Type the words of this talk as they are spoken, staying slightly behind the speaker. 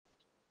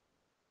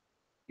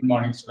Good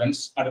morning, students.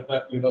 അടുത്ത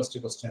university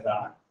question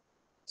ഇതാണ്.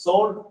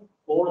 Solve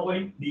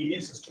following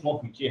linear system of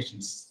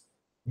equations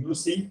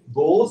using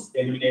Gauss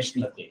elimination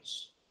method.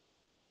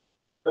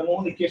 The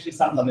മൂന്ന് equations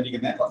ആണ്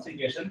തന്നിരിക്കുന്നത്. First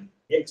equation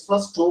x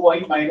plus 2y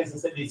minus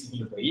z is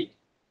equal to 3.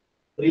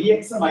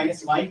 3x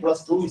minus y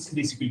plus 2z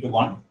is equal to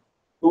 1.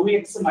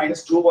 2x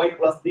minus 2y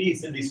plus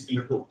 3z is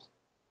equal to 2.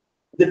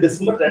 ഇത്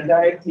December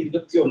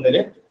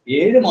 2021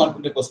 7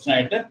 മാർക്കിന്റെ question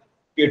ആയിട്ട്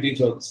കേട്ടി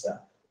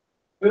ചോദിച്ചതാണ്.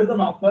 ഇത്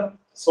നമുക്ക്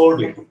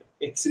സോൾവ് ചെയ്യും.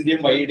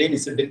 എക്സിന്റെയും വൈയുടെയും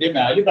ഇസഡിന്റെയും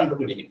വാല്യൂ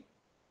കണ്ടുപിടിക്കും.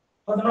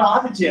 അപ്പൊ നമ്മൾ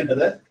ആദ്യം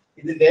ചെയ്യേണ്ടത്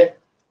ഇതിന്റെ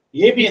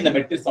എ ബി എന്ന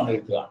മെട്രിക്സ് ആണ്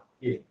എഴുതുക.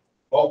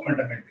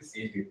 Augmented matrix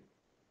A B.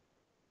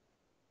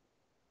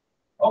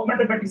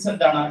 Augmented matrix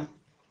എന്താണ്?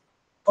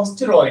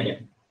 ഫസ്റ്റ് റോയില്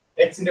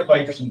എക്സിന്റെ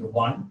കോഎഫിഷ്യന്റ്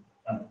 1,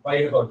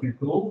 വൈയുടെ കോഎഫിഷ്യന്റ്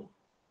 2,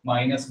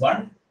 -1,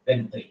 then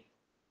 3.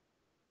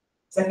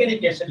 സെക്കൻഡ്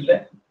ഇക്വേഷനിൽ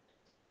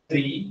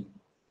 3,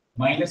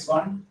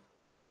 -1,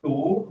 2,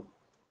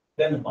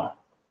 then 1.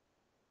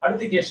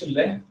 അടുത്ത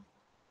ഇക്വേഷനിൽ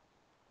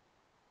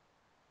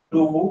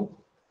 2,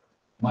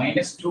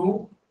 -2,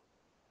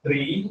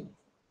 3,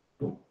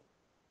 2.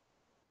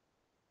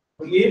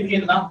 എ ബി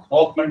എന്ന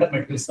ഓഗ്മെന്റഡ്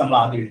മെട്രിക്സ് നമ്മൾ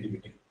ആദ്യം എഴുതി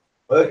വെക്കും.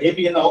 എ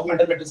ബി എന്ന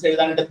ഓഗ്മെന്റഡ് മെട്രിക്സ്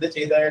എഴുതാനായിട്ട് എന്ത്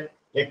ചെയ്ത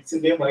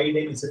എക്സിന്റെയും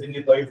വൈയുടെയും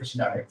ഇസഡിന്റെയും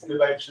കോഎഫിഷ്യന്റ് ആണ്. എക്സിന്റെ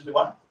കോഎഫിഷ്യന്റ്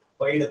 1,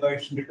 വൈയുടെ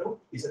coefficient 2,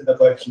 ഇസഡിന്റെ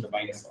coefficient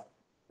 -1.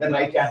 then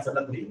right answer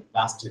 3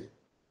 last.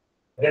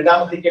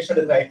 രണ്ടാമത്തെ ഇക്വേഷൻ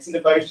എടുക്കുക. എക്സിന്റെ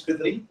കോഎഫിഷ്യന്റ്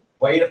 3,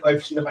 വൈയുടെ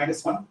കോഎഫിഷ്യന്റ്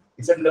 -1,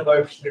 ഇസഡിന്റെ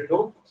കോഎഫിഷ്യന്റ്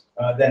 2,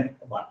 then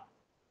 1.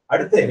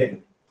 അടുത്തതിൽ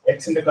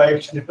എക്സിന്റെ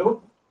കോഎഫിഷ്യന്റ് 2,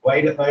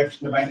 വൈയുടെ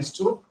coefficient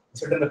 -2,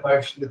 ഇസഡിന്റെ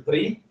coefficient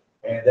 3,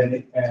 then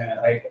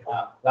right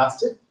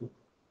last 2.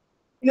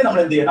 ഇനി നമ്മൾ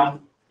എന്ത് ചെയ്യണം?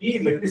 ഈ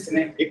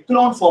മെട്രിക്സിനെ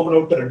എക്ലോൺ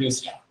ഫോമിലോട്ട് റെഡ്യൂസ്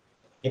ചെയ്യണം.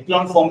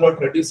 എക്ലോൺ ഫോമിലോട്ട്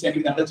റെഡ്യൂസ്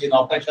ചെയ്യണമെങ്കിൽ നമ്മൾ ചെയ്യുന്ന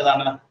ഓപ്പറേഷൻ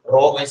അതാണ്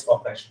റോ വൈസ്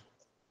ഓപ്പറേഷൻ.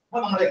 അപ്പൊ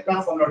നമ്മൾ എക്ലോൺ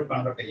ഫോമിലോട്ട്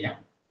കൺവേർട്ട് ചെയ്യാം.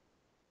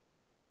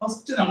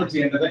 ഫസ്റ്റ് നമ്മൾ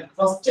ചെയ്യേണ്ടത്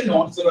first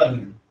non zero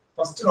element.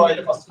 First റോയിൽ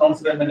first non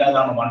zero element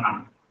അതാണ് 1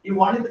 ആണ്. ഈ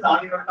 1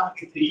 താഴെയുള്ള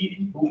ഈ 3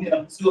 2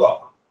 നമുക്ക് 0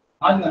 ആക്കാം.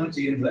 ആദ്യം നമ്മൾ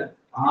ചെയ്യുന്നത്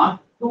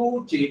R2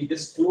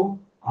 changes to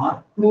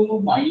R2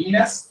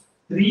 minus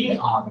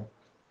 3R.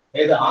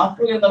 അതായത് R2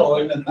 എന്ന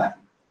റോയിൽ നിന്ന്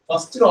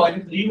ഫസ്റ്റ് റോയിൽ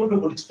 3 കൊണ്ട്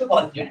ഗുണിച്ചിട്ട്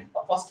കുറയ്ക്കുകയാണ്.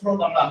 ഫസ്റ്റ് റോ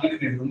നമ്മൾ അങ്ങനെ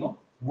എഴുതുന്നു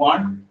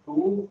 1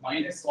 2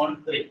 -1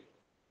 3.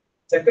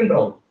 Second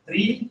row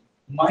 3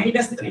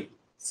 -3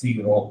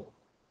 0.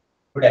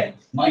 ഇവിടെ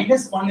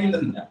 -1 ൽ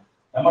നിന്ന്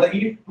നമ്മൾ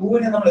ഈ 2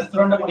 നെ നമ്മൾ എത്ര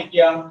കൊണ്ട്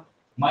ഗുണിക്കുക?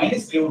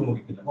 -3 കൊണ്ട്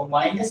ഗുണിക്കുന്നു. അപ്പോൾ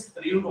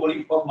 -3 കൊണ്ട്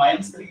ഗുണിക്കുമ്പോൾ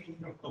 -3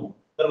 × 2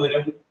 എത്ര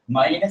വരും?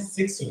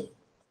 -6 വരും.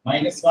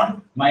 -1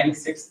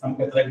 -6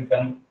 നമുക്ക് എത്ര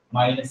കിട്ടും?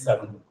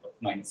 -7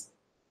 കിട്ടും.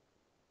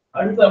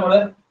 അടുത്ത നമ്മൾ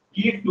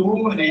ഈ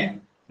 2 നെ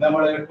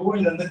നമ്മൾ 2 ൽ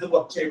നിന്ന് ഇത്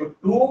കുറച്ച് കഴിയുമ്പോൾ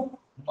 2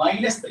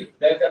 -3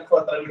 എത്ര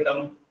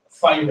കിട്ടും?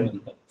 5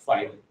 കിട്ടും.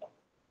 5 കിട്ടും.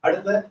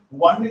 അടുത്ത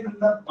 1 ൽ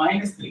നിന്ന്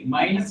 -3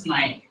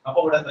 -9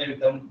 അപ്പോൾ ഇവിടെ എത്ര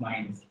കിട്ടും?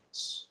 -6.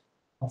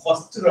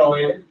 ഫസ്റ്റ്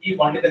റോയിൽ ഈ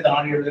 1 ന്റെ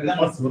താഴെയുള്ളത്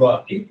നമ്മൾ 0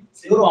 ആക്കി.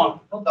 0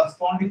 ആക്കുമ്പോൾ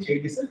കറസ്പോണ്ടിങ്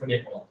ചേഞ്ചസ് ഇവിടെ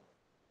പോകും.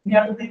 ഇനി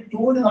അടുത്ത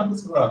 2 നെ നമുക്ക്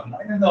 0 ആക്കണം.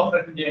 അതിനെന്താ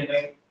ഓപ്പറേഷൻ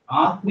ചെയ്യേണ്ടത്?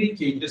 R3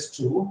 changes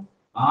to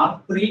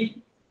R3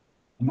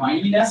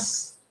 minus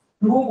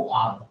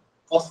 2R.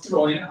 First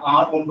റോയിൽ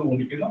R കൊണ്ട്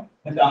ഗുണിക്കുന്നു.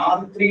 എന്നിട്ട്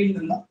R3 ൽ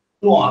നിന്ന്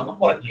 2R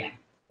കുറയ്ക്കുകയാണ്.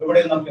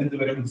 ഇവിടെ നമുക്ക് എന്ത്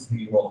വരും?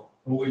 0.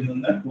 2 ൽ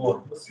നിന്ന് 2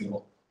 0.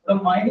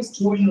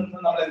 -2 ൽ നിന്ന്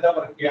നമ്മൾ എന്താ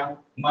കുറയ്ക്കുക?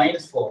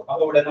 -4.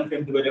 അപ്പോൾ ഇവിടെ നമുക്ക്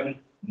എന്ത് വരും?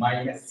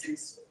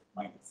 -6.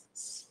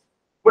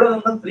 ഇവിടെ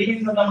നിന്ന് 3 ൽ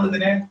നിന്ന് നമ്മൾ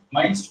ഇതിനെ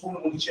 -2 കൊണ്ട്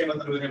ഗുണിച്ച് കഴിയുമ്പോൾ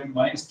എത്ര വരും?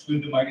 -2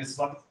 ×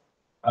 -1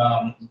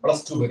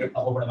 +2 വരും.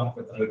 അപ്പോൾ ഇവിടെ നമുക്ക്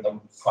എത്ര കിട്ടും?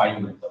 5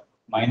 കിട്ടും.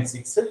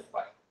 -6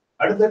 5.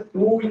 അടുത്ത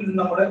 2 ൽ നിന്ന്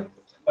നമ്മൾ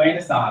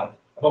 -6.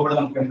 അപ്പോൾ ഇവിടെ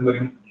നമുക്ക് എന്ത്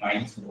വരും?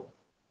 -4.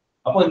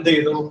 അപ്പോൾ എന്ത്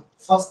ചെയ്തു?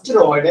 ഫസ്റ്റ്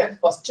റോയുടെ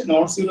ഫസ്റ്റ്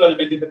നോൺ സീറോ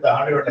എലിമെന്റിന്റെ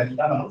താഴെയുള്ള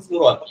എല്ലാം നമ്മൾ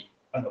 0 ആക്കി.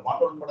 കണ്ടോ?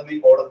 1 ഉൾപ്പെടുന്ന ഈ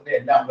കോളത്തിലെ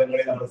എല്ലാ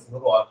അംഗങ്ങളെയും നമ്മൾ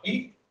 0 ആക്കി.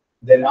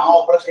 then ആ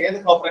ഓപ്പറേഷൻ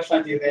ഏതൊക്കെ ഓപ്പറേഷൻ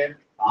ആണ് ചെയ്തത്?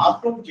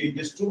 R2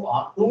 changes to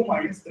R2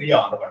 minus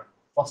 3R1.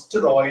 First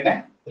റോയിനെ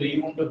 3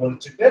 കൊണ്ട്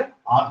ഗുണിച്ചിട്ട്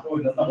R2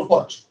 ൽ നിന്ന് നമ്മൾ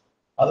കുറച്ചു.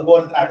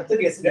 അതുപോലെ തന്നെ അടുത്ത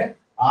കേസിലെ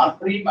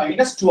R3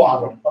 minus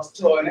 2R1. ഫസ്റ്റ്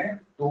റോയിനെ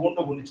 2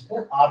 കൊണ്ട് ഗുണിച്ചിട്ട്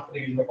R3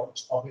 ൽ നിന്ന്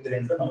കുറച്ചു. അപ്പോൾ ഇത്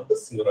രണ്ടും നമുക്ക്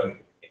 0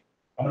 കിട്ടി.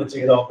 നമ്മൾ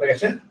ചെയ്ത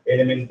operation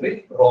elementary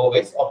raw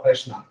vice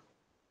operation ആണ്.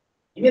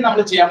 ഇനി നമ്മൾ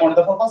ചെയ്യാൻ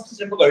പോകുന്നത് ഫസ്റ്റ്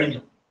സ്റ്റെപ്പ് കഴിഞ്ഞു.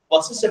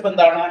 ഫസ്റ്റ് സ്റ്റെപ്പ്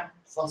എന്താണ്?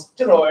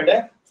 First റോയുടെ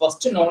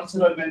first non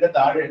zero element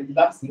താഴെ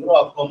എല്ലാം 0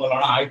 ആക്കുക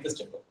എന്നുള്ളതാണ് ആദ്യത്തെ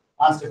സ്റ്റെപ്പ്.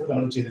 ആ സ്റ്റെപ്പ്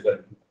നമ്മൾ ചെയ്ത്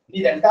കഴിഞ്ഞു. ഇനി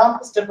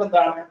രണ്ടാമത്തെ സ്റ്റെപ്പ്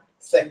എന്താണ്?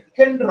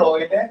 Second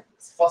റോയിലെ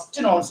first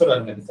non zero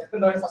element.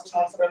 Second റോയിലെ first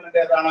non zero element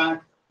ഏതാണ്?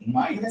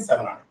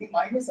 -7 ആണ്. ഈ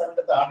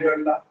 -7ന്റെ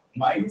താഴെയുള്ള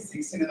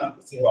 -6 നെ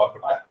നമുക്ക് 0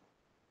 ആക്കണം.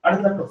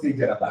 അടുത്ത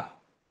പ്രൊസീജിയർ അതാണ്.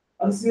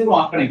 അത് 0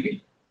 ആക്കണമെങ്കിൽ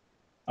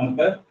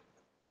നമുക്ക്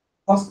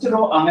ഫസ്റ്റ്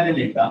റോ അങ്ങനെ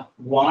എഴുതാം.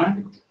 1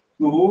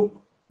 2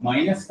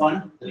 -1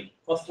 3.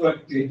 ഫസ്റ്റ്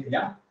റോയ്ക്ക് ചേഞ്ച്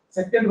ചെയ്യാം.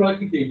 സെക്കൻഡ്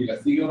റോയ്ക്ക് ചേഞ്ച് ചെയ്യാം.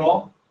 0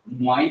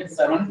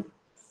 -7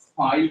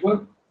 5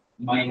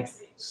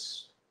 -6.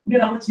 ഇനി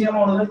നമ്മൾ ചെയ്യാൻ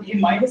പോകുന്നത് ഈ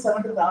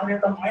 -7ന്റെ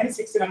താഴെയുള്ള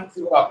 -6 നമുക്ക്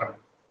 0 ആക്കണം.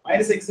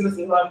 -6 ന്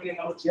 0 ആക്കി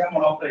നമ്മൾ ചെയ്യാൻ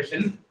പോകുന്ന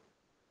operation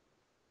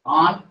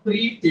R3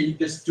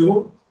 changes to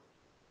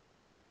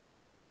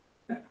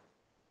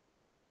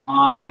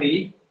R3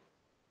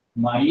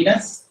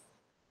 minus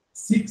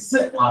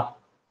 6R.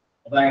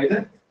 അതായത്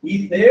ഈ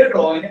തേർഡ്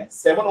റോയിനെ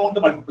 7 കൊണ്ട്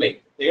മൾട്ടിപ്ലൈ.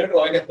 തേർഡ്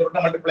റോയിനെ എത്ര കൊണ്ട്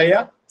മൾട്ടിപ്ലൈ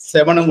ചെയ്യാം?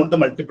 7 കൊണ്ട്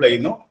മൾട്ടിപ്ലൈ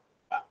ചെയ്യുന്നു.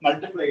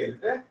 മൾട്ടിപ്ലൈ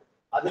ചെയ്തിട്ട്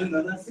അതിൽ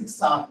നിന്ന്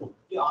 6R2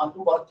 ഈ R2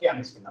 വർക്ക്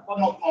ചെയ്യാണ് ചെയ്യുന്നത്. അപ്പൊ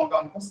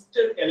നോക്കാം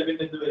ഫസ്റ്റ്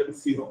എലിമെന്റ് എന്ത് വരും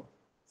 0,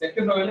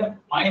 സെക്കൻഡ് റോയില്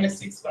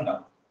 -6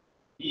 കണ്ടാണ്.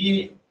 ഈ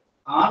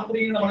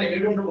R3 നമ്മൾ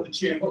 7 കൊണ്ട് ഗുണിച്ച്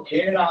ചെയ്യുമ്പോൾ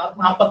 7R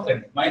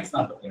 42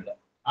 -42.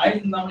 അതിൽ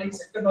നിന്ന് നമ്മൾ ഈ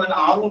സെക്കൻഡ് റോയില്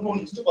 6 കൊണ്ട്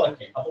ഗുണിച്ചിട്ട്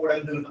കുറയ്ക്കും. അപ്പൊ ഇവിടെ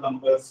എന്ത് കിട്ടും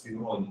നമുക്ക്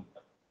 0 എന്ന്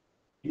കിട്ടും.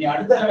 ഇനി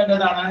അടുത്ത എലിമെന്റ്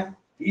ഏതാണ്?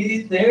 ഈ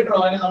തേർഡ്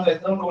റോയില് നമ്മൾ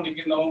എത്ര കൊണ്ട്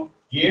ഗുണിക്കുന്നു?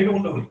 7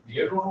 കൊണ്ട് ഗുണിക്കും.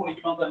 7 കൊണ്ട്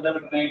ഗുണിക്കുമ്പോൾ എന്താ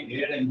കിട്ടുന്നത്?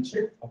 7 5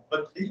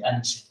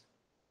 35.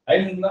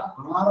 അതിൽ നിന്ന്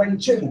 6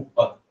 5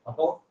 30.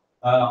 അപ്പോ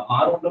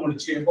 6 കൊണ്ട്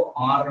ഗുണിച്ച് ചെയ്യുമ്പോൾ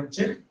 6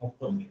 5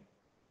 30.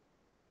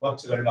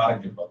 കുറച്ച് കഴിയുമ്പോൾ 6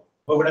 5 30.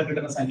 അപ്പൊ ഇവിടെ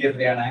കിട്ടുന്ന സംഖ്യ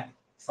എത്രയാണ്?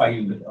 5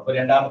 ഉണ്ട്. അപ്പൊ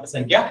രണ്ടാമത്തെ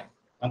സംഖ്യ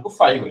നമുക്ക്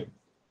 5 വരും.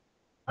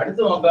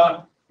 അടുത്ത് നോക്കാം,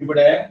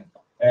 ഇവിടെ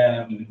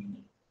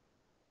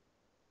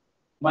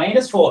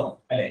 -4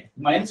 അല്ലെ.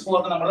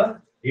 -4 നമ്മൾ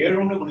 7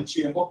 കൊണ്ട് ഗുണിച്ച്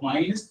ചെയ്യുമ്പോൾ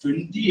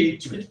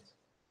 -28 വരും.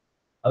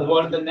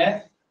 അതുപോലെ തന്നെ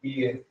ഈ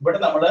ഇവിടെ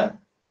നമ്മള്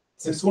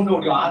 6 കൊണ്ട്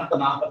കൂടി 6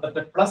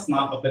 48 പ്ലസ്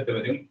 48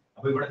 വരും.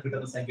 അപ്പൊ ഇവിടെ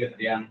കിട്ടുന്ന സംഖ്യ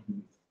എത്രയാണ്?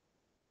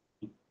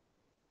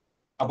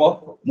 അപ്പോ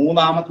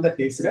മൂന്നാമത്തെ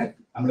കേസില്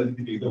നമ്മൾ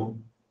എന്ത് ചെയ്തു?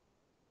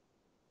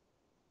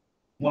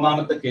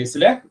 മൂന്നാമത്തെ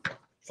കേസില്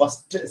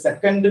first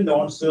second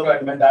non zero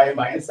element ആയ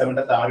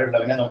 -7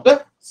 താഴെയുള്ളവനെ നമുക്ക്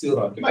 0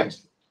 ആക്കി മാറ്റി.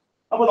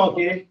 അപ്പൊ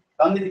നോക്കിയേ,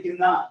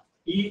 തന്നിരിക്കുന്ന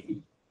ഈ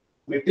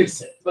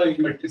മെട്രിക്സ്, ഈ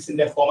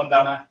മെട്രിക്സിന്റെ ഫോം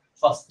എന്താണ്?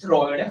 First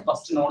റോയുടെ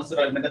first non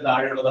zero element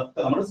താഴെയുള്ളതൊക്കെ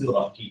നമ്മൾ 0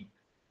 ആക്കി.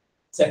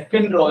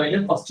 Second റോയില്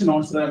first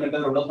non zero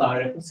element ഉള്ള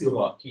താഴേക്ക് 0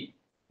 ആക്കി.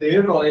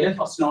 Third റോയില്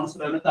first non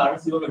zero element താഴെ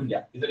 0 ഇല്ല.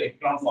 ഇതൊരു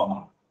എക്കലോൺ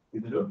ഫോമാണ്.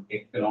 ഇതൊരു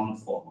എക്കലോൺ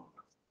ഫോമാണ്.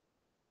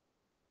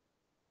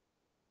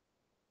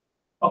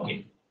 ഓക്കെ,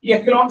 ഈ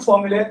echelon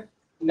ഫോമില്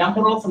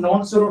number of non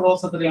zero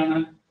rose എത്രയാണ്?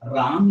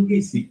 Rank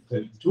is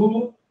equal to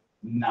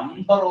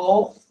number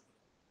of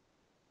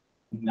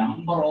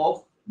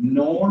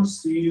non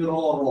zero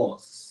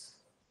rose.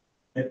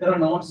 എത്ര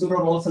നോൺ സീറോ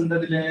റോസ് ഉണ്ട്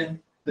ഇതില്?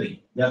 3.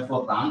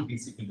 therefore rank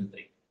is equal to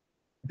 3.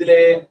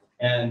 ഇതിലെ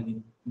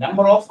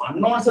നമ്പർ ഓഫ്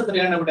അൺനോൺസ്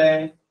എത്രയാണ് ഇവിടെ?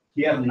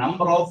 ഹിയർ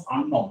നമ്പർ ഓഫ്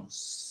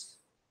അൺനോൺസ്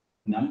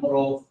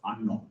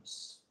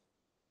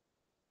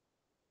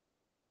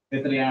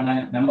എത്രയാണ്?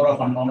 Number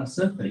of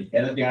unknowns 3.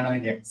 ഏതൊക്കെയാണ്?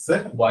 x,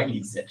 y,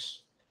 z.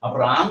 അപ്പൊ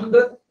rank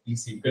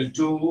is equal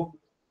to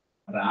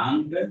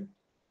rank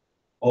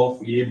of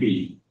AB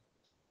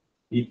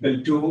equal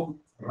to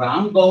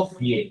rank of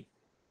A.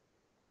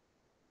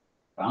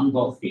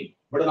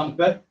 ഇവിടെ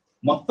നമുക്ക്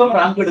മൊത്തം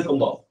റാങ്ക്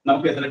എടുക്കുമ്പോൾ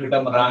നമുക്ക് എത്ര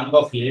കിട്ടും? റാങ്ക്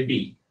ഓഫ് AB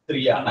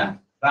 3 ആണ്.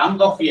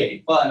 റാങ്ക് ഓഫ് A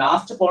ഇപ്പൊ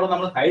ലാസ്റ്റ് കോളം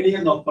നമ്മൾ ഹൈഡ്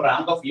ചെയ്ത് നോക്കുമ്പോൾ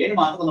റാങ്ക് ഓഫ് A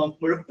മാത്രം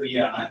നോക്കുമ്പോഴും 3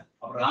 ആണ്.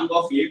 അപ്പൊ rank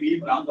of AB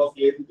rank of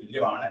A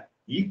തുല്യമാണ്.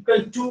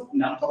 Equal to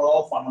number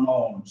of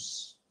unknowns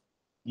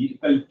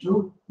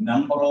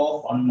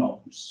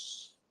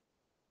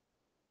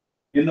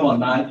എന്ന്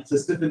പറഞ്ഞാൽ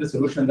സിസ്റ്റത്തിന്റെ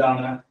സൊല്യൂഷൻ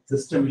എന്താണ്?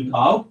 System will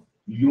have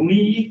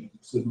unique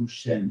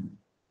solution.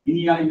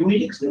 ഇനി ആ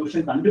യുണീക്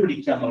സൊല്യൂഷൻ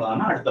കണ്ടുപിടിക്കുക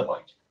എന്നുള്ളതാണ് അടുത്ത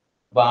പോയിന്റ്.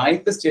 അപ്പൊ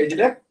ആദ്യത്തെ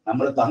സ്റ്റേജില്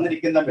നമ്മൾ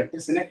തന്നിരിക്കുന്ന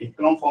മെട്രിക്സിനെ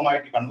എക്കലോൺ ഫോം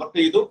ആയിട്ട് കൺവെർട്ട്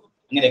ചെയ്തു.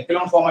 അങ്ങനെ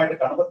എക്കലോൺ ഫോം ആയിട്ട്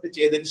കൺവെർട്ട്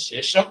ചെയ്തതിന്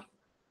ശേഷം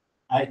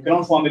ആ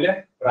എക്കലോൺ ഫോമില്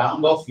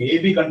റാങ്ക് ഓഫ്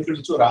AB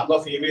കണ്ടുപിടിച്ചു. റാങ്ക്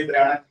ഓഫ് AB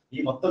എത്രയാണ്? ഈ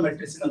മൊത്തം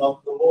മെട്രിക്സിനെ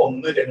നോക്കുമ്പോൾ 1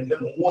 2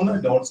 3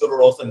 നോൺ സീറോ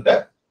റോസ് ഉണ്ട്.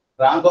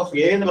 റാങ്ക് ഓഫ്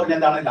A എന്ന് പറഞ്ഞാൽ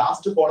എന്താണ്?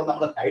 ലാസ്റ്റ് കോളം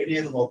നമ്മൾ ഹൈഡ്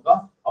ചെയ്ത് നോക്കാം.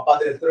 അപ്പൊ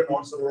അതിൽ എത്ര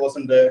നോൺ സീറോ റോസ്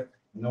ഉണ്ട്?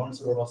 3 നോൺ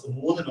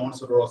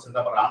സീറോ റോസ് ഉണ്ട്.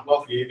 അപ്പൊ റാങ്ക്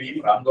ഓഫ് AB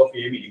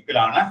ഈക്വൽ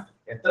ആണ്.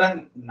 എത്ര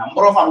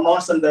നമ്പർ ഓഫ്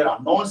അൺനോൺസ് ഉണ്ട്?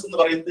 അൺനോൺസ് എന്ന്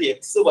പറയുന്നത്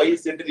x, y,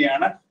 z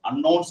നെയാണ്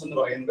അൺനോൺസ് എന്ന്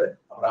പറയുന്നത്.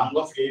 Rank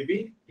of AB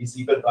is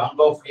equal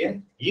rank of A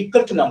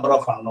equal to number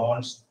of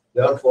unknowns.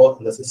 therefore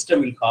the system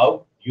will have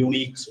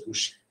unique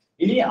solution.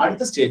 ഇനി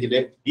അടുത്ത സ്റ്റേജില്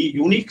ഈ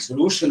യൂണിക്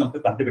സൊല്യൂഷൻ നമുക്ക്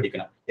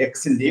കണ്ടുപിടിക്കണം.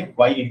 എക്സിന്റെയും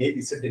വൈന്റെയും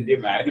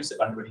ഇസഡിന്റെയും വാല്യൂസ്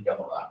കണ്ടുപിടിക്കുക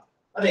എന്നുള്ളതാണ്.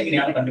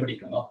 അതെങ്ങനെയാണ്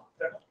കണ്ടുപിടിക്കുന്നത്?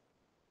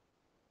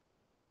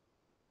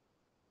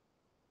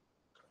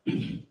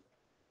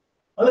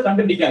 അത്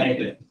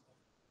കണ്ടുപിടിക്കാനായിട്ട്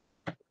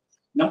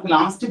നമുക്ക്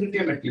ലാസ്റ്റ്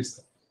കിട്ടിയ മെട്രിക്സ്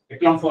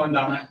എക്കലോൺ ഫോം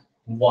എന്താണ്?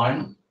 1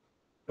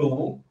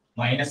 2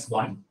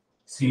 -1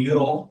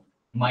 0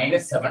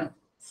 -7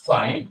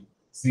 5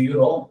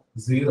 0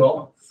 0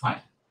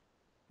 5.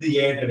 ഇത്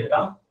ആയിട്ട്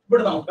എടുക്കാം.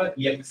 ഇവിടെ നമുക്ക്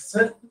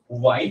എക്സ്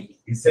വൈ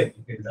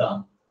ഇസഡ് എഴുതാം.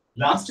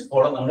 ലാസ്റ്റ്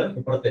കോളം നമ്മൾ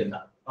ഇപ്പുറത്ത്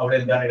എഴുതാം. അവിടെ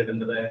എന്താണ്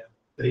എഴുതേണ്ടത്?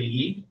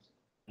 3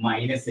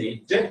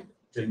 -8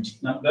 20.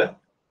 നമുക്ക്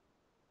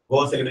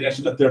ഗോസ്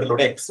എലിമിനേഷൻ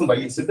മെത്തേഡിലൂടെ എക്സും വൈ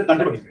ഇസഡ്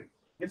കണ്ടുപിടിക്കും.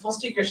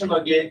 ഫസ്റ്റ് ഇക്വേഷൻ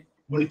നോക്കിയേ,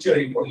 ഗുണിച്ചു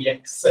കഴിയുമ്പോൾ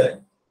എക്സ്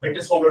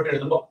മെട്രിക്സ് ഫോമിലോട്ട്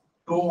എഴുതുമ്പോൾ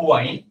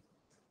 2y -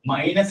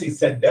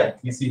 z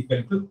is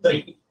equal to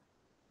 3.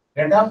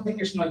 രണ്ടാമത്തെ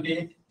ഇക്വേഷൻ നോക്കിയേ,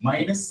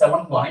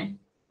 -7y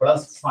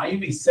 +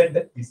 5z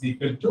is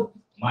equal to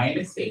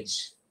 -h.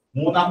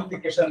 മൂന്നാമത്തെ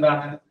ഇക്വേഷൻ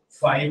എന്താണ്?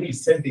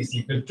 5z is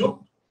equal to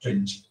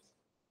 20.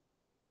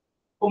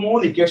 അപ്പൊ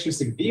 3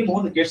 ഇക്വേഷൻസ് കിട്ടി.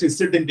 3 ഇക്വേഷൻ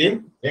ഇസഡിന്റെയും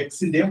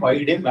എക്സിന്റെയും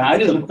വൈയുടെയും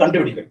വാല്യൂ നമുക്ക്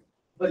കണ്ടുപിടിക്കണം.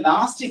 അപ്പൊ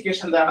ലാസ്റ്റ്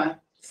ഇക്വേഷൻ എന്താണ്?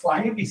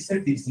 5z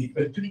is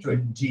equal to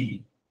 20.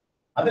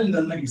 അതിൽ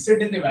നിന്ന്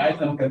ഇസഡിന്റെ വാല്യൂ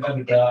നമുക്ക് എന്താ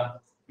കിട്ടുക?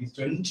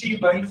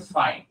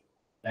 20/5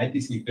 that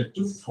is equal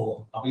to 4.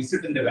 അപ്പൊ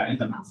ഇസഡിന്റെ വാല്യൂ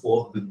നമുക്ക് 4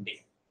 കിട്ടി.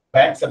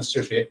 ബാക്ക്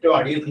സബ്സ്റ്റിറ്റ്യൂഷൻ ഏറ്റവും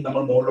അടിയിൽ നിന്ന്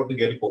നമ്മൾ മുകളിലോട്ട്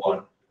കയറി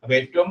പോവാണ്. അപ്പൊ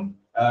ഏറ്റവും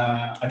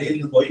അടിയിൽ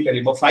നിന്ന് പോയി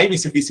കഴിയുമ്പോൾ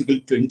 5z is equal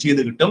to 20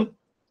 എന്ന് കിട്ടും.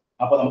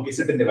 അപ്പൊ നമുക്ക്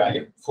ഇസഡിന്റെ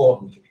വാല്യൂ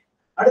 4 കിട്ടി.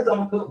 അടുത്ത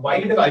നമുക്ക്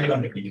വൈയുടെ വാല്യൂ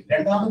കണ്ടുപിടിക്കും.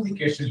 രണ്ടാമത്തെ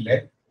ഇക്വേഷനിലെ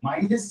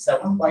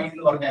 -7y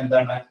എന്ന് പറഞ്ഞാൽ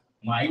എന്താണ്?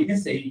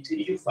 -8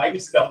 ഈ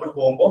 5 നമ്മൾ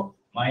പോകുമ്പോൾ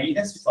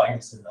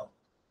 -5 ഉണ്ടാവും.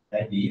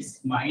 That is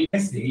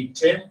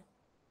 -8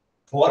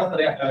 4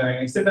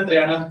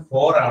 എത്രയാണ്?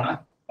 4 ആണ്.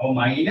 അപ്പോൾ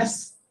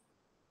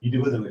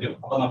 -20 വരും.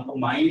 അപ്പൊ നമുക്ക്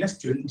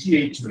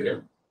 -28 വരും.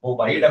 അപ്പോൾ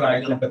വൈയുടെ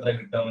വാല്യൂ നമുക്ക് എത്ര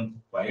കിട്ടും?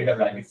 വൈയുടെ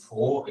വാല്യൂ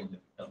 4 എന്ന്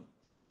കിട്ടും.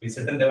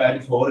 ഇസഡിന്റെ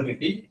വാല്യൂ 4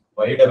 കിട്ടി,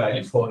 വൈയുടെ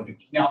വാല്യൂ 4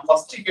 കിട്ടി. ഇനി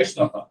ഫസ്റ്റ് ഇക്വേഷൻ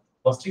നോക്കാം.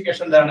 ഫസ്റ്റ്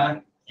ഇക്വേഷൻ എന്താണ്?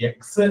 x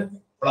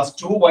 +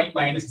 2y -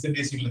 z =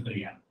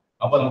 3 ആണ്.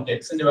 അപ്പൊ നമുക്ക്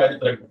x ന്റെ വാല്യൂ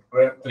 3 -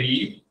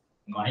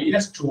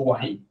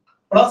 2y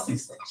 +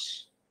 z.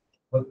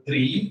 അപ്പൊ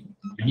 3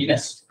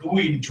 - 2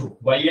 into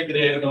y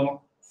എത്രയായിരുന്നു?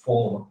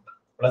 4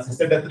 plus z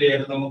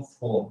എത്രയായിരുന്നു?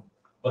 4.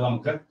 അപ്പൊ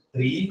നമുക്ക്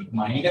 3 -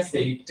 8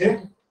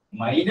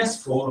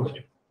 - 4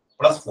 വരും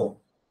 +4.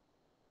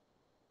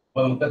 അപ്പൊ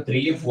നമുക്ക്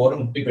 3 4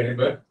 മുട്ടി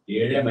കഴിയുമ്പോൾ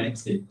 7 -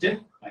 8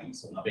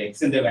 -1. അപ്പൊ x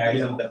ന്റെ വാല്യൂ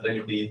നമുക്ക് എത്ര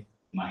കിട്ടി?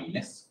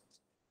 മൈനസ്.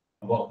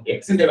 അപ്പൊ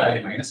x ന്റെ വാല്യൂ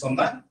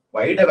 -1,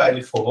 വൈയുടെ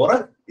വാല്യൂ 4,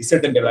 z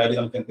ന്റെ വാല്യൂ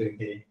നമുക്ക് എന്ത്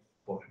കിട്ടി?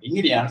 4.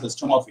 ഇങ്ങനെയാണ്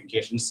system of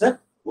equations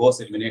goes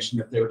elimination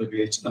method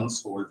ഉപയോഗിച്ച് നമ്മൾ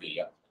സോൾവ്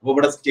ചെയ്യുക. അപ്പോൾ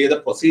ഇവിടെ ചെയ്ത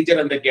പ്രൊസീജിയർ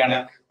എന്തൊക്കെയാണ്?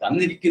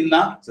 തന്നിരിക്കുന്ന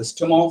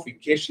സിസ്റ്റം ഓഫ്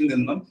ഇക്വേഷനിൽ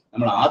നിന്നും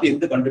നമ്മൾ ആദ്യം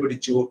എന്ത്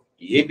കണ്ടുപിടിച്ചു?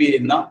 AB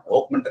എന്ന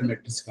ഓഗ്മെന്റഡ്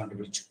മാട്രിക്സ്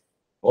കണ്ടുപിടിച്ചു.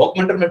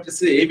 ഓഗ്മെന്റഡ്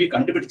മാട്രിക്സ് AB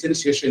കണ്ടുപിടിച്ചതിന്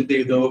ശേഷം എന്ത്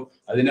ചെയ്തു?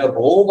 അതിനെ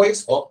റോ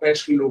വൈസ്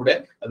ഓപ്പറേഷനിലൂടെ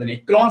അതിനെ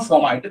എക്ലോൺ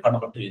ഫോം ആയിട്ട്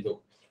കൺവെർട്ട് ചെയ്തു.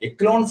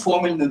 എക്ലോൺ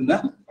ഫോമിൽ നിന്ന്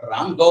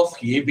റാങ്ക് ഓഫ്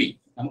AB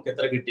നമുക്ക്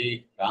എത്ര കിട്ടി?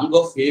 റാങ്ക്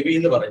ഓഫ് AB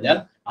എന്ന് പറഞ്ഞാൽ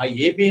ആ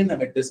AB എന്ന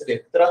മെട്രിക്സിൽ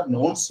എത്ര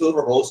നോൺ സീറോ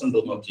റോസ് ഉണ്ട്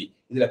നോക്കി.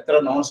 ഇതിൽ എത്ര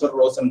നോൺ സീറോ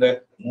റോസ് ഉണ്ട്?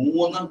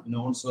 3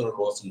 നോൺ സീറോ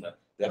റോസ് ഉണ്ട്.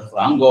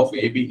 Rank of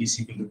AB is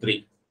equal to 3.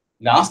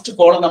 Last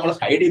column നമ്മൾ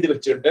ഹൈഡ് ചെയ്ത്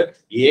വെച്ചിട്ട്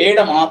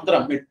എയുടെ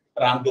മാത്രം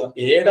റാങ്ക്,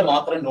 എയുടെ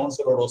മാത്രം നോൺ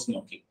സീറോ റോസ്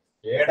നോക്കി.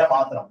 എയുടെ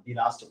മാത്രം ഈ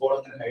ലാസ്റ്റ് കോളം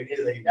ഹൈഡ്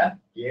ചെയ്ത് കഴിഞ്ഞാൽ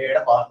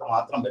എയുടെ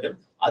മാത്രം വരും.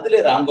 അതിൽ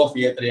റാങ്ക് ഓഫ്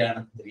എ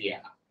എത്രയാണ്? 3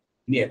 ആണ്.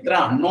 ഇനി എത്ര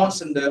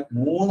അൺനോൺസ് ഉണ്ട്?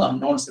 3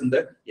 അൺനോൺസ് ഉണ്ട്,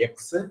 x,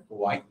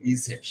 y,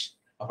 z.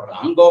 അപ്പൊ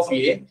rank of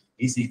A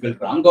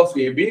rank of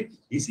AB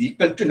is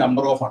equal to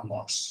number of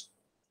unknowns.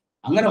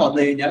 അങ്ങനെ വന്നു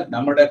കഴിഞ്ഞാൽ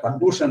നമ്മുടെ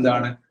കൺക്ലൂഷൻ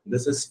എന്താണ്? The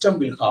system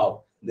will have,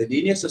 the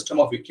linear system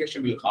of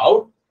equation will have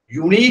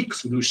unique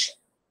solution.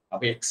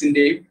 അപ്പൊ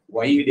എക്സിന്റെയും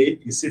വൈയുടെയും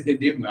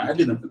ഇസഡിന്റെയും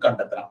value നമുക്ക്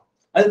കണ്ടെത്തണം.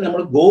 അത്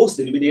നമ്മൾ ഗോസ്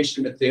എലിമിനേഷൻ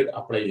മെത്തേഡ്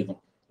അപ്ലൈ ചെയ്യുന്നു.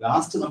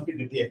 ലാസ്റ്റ് നമുക്ക്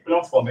കിട്ടിയ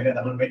എക്ലോൺ ഫോമിനെ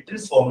നമ്മൾ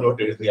മെട്രിക്സ്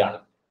ഫോമിലോട്ട് എഴുതുകയാണ്.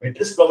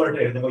 മെട്രിക്സ് ഫോമിലോട്ട്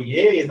എഴുതുമ്പോൾ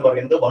എ എന്ന്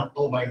പറയുന്നത് 1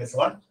 2 - 1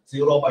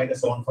 0 - 1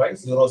 5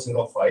 0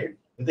 0 5.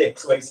 ഇത്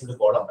X വൈസിന്റെ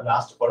column,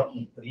 last column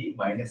 3 -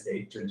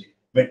 8 20.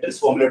 Matrix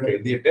ഫോമിലോട്ട്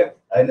എഴുതിയിട്ട്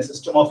അതിന്റെ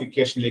സിസ്റ്റം ഓഫ്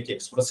ഇക്വേഷനിലേക്ക്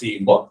എക്സ്പ്രസ്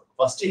ചെയ്യുമ്പോൾ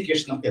ഫസ്റ്റ്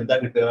ഇക്വേഷൻ നമുക്ക് എന്താ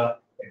കിട്ടുക?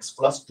 x +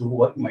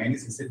 2y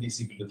 - z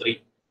 = 3.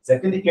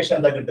 Second equation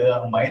എന്താ കിട്ടുക?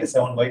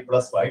 -7y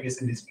 + 5z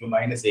 =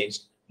 -8.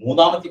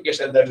 മൂന്നാമത്തെ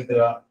ഇക്വേഷൻ എന്താ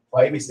കിട്ടുക?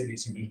 5z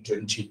 =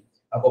 20.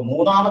 അപ്പൊ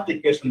മൂന്നാമത്തെ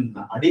ഇക്വേഷൻ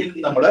അടിയിൽ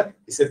നമ്മൾ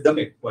z-ഉം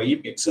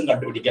y-ഉം x-ഉം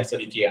കണ്ടുപിടിക്കാൻ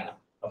ശ്രമിക്കുകയാണ്.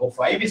 അപ്പൊ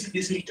 5z =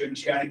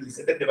 20 ആണെങ്കിൽ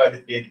z-ന്റെ വാല്യൂ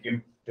ആയിരിക്കും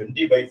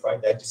 20/5,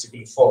 that is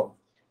equal to 4.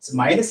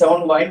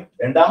 -7y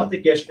രണ്ടാമത്തെ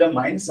ഇക്വേഷൻ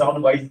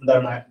 -7y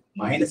എന്താണ്?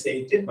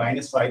 -8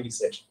 - 5z.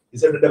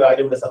 z-ന്റെ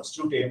വാല്യൂ ഇവിടെ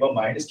സബ്സ്റ്റിറ്റ്യൂട്ട് ചെയ്യുമ്പോൾ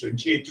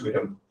 -28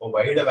 വരും. അപ്പോൾ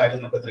y-യുടെ വാല്യൂ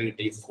നമുക്ക് എത്ര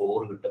കിട്ടി?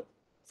 4 കിട്ടും.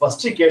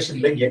 ഫസ്റ്റ്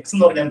ഇക്വേഷനിൽ x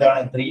എന്ന് പറഞ്ഞാൽ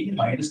എന്താണ്? 3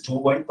 -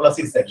 2y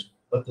 + z.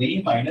 അപ്പൊ 3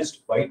 -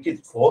 y-ക്ക്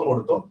 4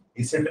 കൊടുത്തു,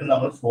 z-ന്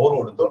നമ്മൾ 4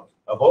 കൊടുത്തു.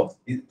 അപ്പോ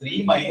 3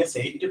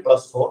 - 8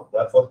 + 4,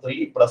 therefore 3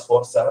 +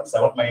 4 7,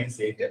 7 -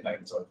 8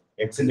 -1.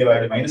 x-ന്റെ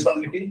വാല്യൂ -1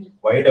 കിട്ടി,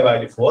 y-യുടെ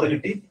വാല്യൂ 4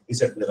 കിട്ടി,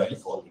 z-ന്റെ വാല്യൂ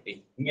 4 കിട്ടി.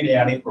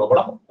 ഇങ്ങനെയാണ് ഈ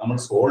പ്രോബ്ലം നമ്മൾ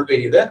സോൾവ്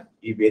ചെയ്ത്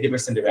ഈ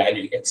വേരിയബിൾസിന്റെ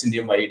വാല്യൂ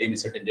x-ന്റെയും y-യുടെയും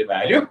z-ന്റെയും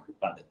വാല്യൂ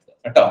കണ്ടെത്തുക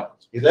കേട്ടോ.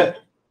 ഇത്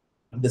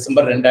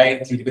ഡിസംബർ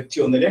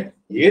 2021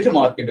 7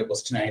 മാർക്കിന്റെ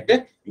ക്വസ്റ്റ്യൻ ആയിട്ട്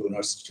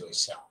യൂണിവേഴ്സിറ്റി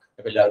ചോദിച്ചാണ്.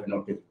 അപ്പൊ എല്ലാവരും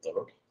നോട്ട്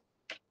ചെയ്തോളൂ.